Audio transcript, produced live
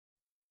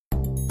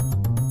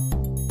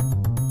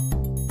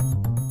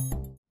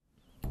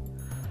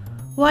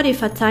What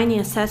if a tiny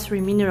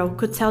accessory mineral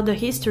could tell the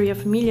history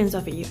of millions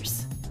of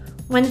years?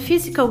 When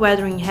physical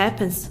weathering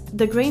happens,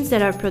 the grains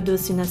that are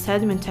produced in a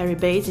sedimentary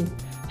basin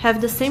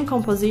have the same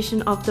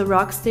composition of the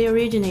rocks they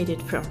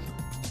originated from.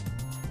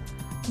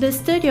 The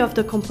study of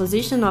the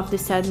composition of the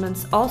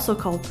sediments, also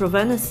called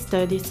provenance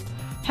studies,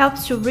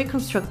 helps to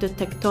reconstruct the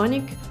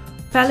tectonic,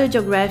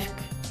 paleogeographic,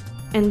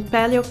 and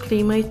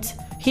paleoclimate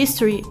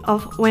history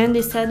of when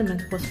the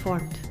sediment was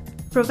formed.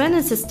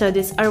 Provenance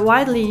studies are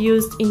widely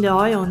used in the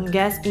oil and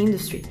gas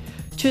industry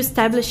to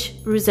establish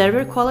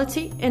reservoir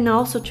quality and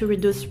also to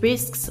reduce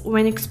risks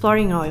when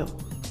exploring oil.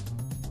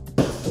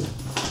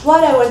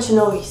 What I want to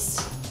know is,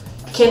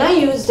 can I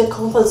use the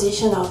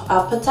composition of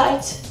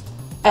apatite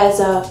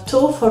as a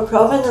tool for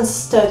provenance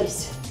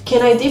studies?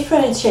 Can I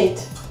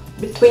differentiate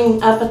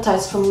between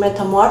apatites from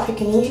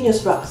metamorphic and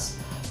igneous rocks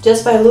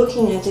just by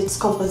looking at its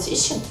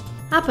composition?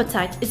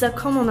 Apatite is a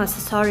common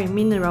accessory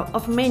mineral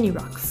of many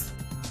rocks.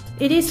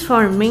 It is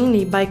formed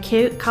mainly by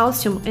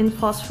calcium and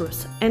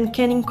phosphorus and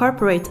can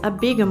incorporate a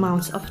big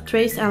amount of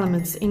trace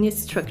elements in its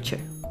structure.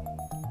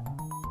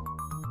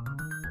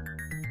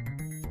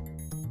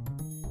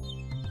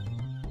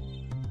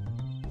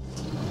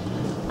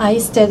 I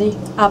study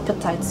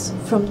apatites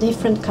from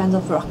different kinds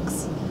of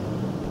rocks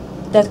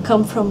that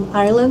come from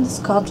Ireland,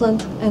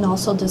 Scotland, and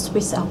also the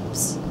Swiss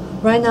Alps.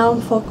 Right now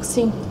I'm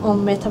focusing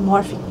on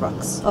metamorphic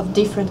rocks of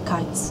different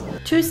kinds.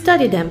 To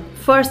study them,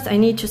 first I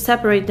need to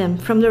separate them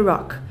from the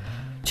rock.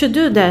 To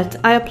do that,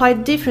 I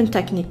applied different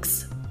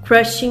techniques: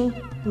 crushing,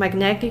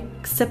 magnetic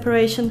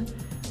separation,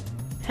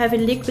 heavy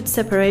liquid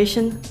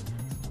separation,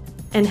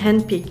 and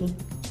hand picking.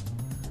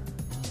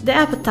 The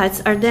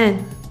apatites are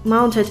then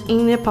mounted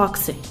in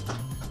epoxy.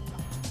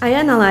 I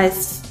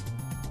analyzed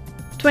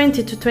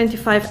 20 to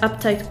 25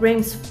 apatite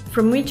grains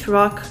from each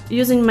rock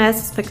using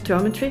mass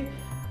spectrometry,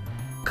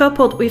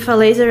 coupled with a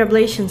laser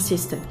ablation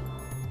system.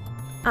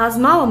 A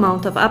small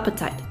amount of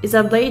apatite is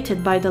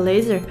ablated by the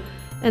laser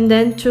and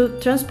then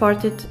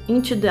transported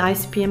into the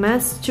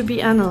ICP-MS to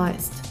be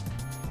analyzed.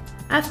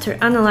 After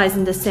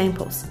analyzing the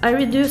samples, I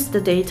reduced the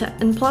data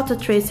and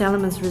plotted trace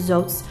elements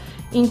results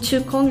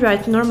into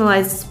chondrite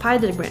normalized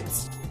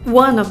spidergrams.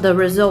 One of the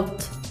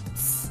results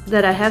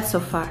that I have so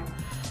far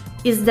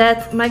is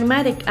that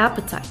magmatic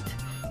apatite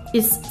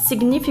is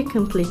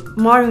significantly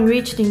more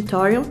enriched in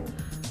thorium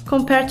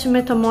compared to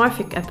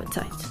metamorphic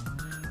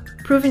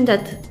apatite, proving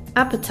that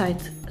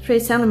apatite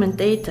trace element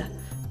data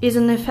is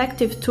an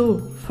effective tool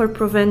for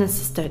provenance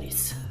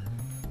studies.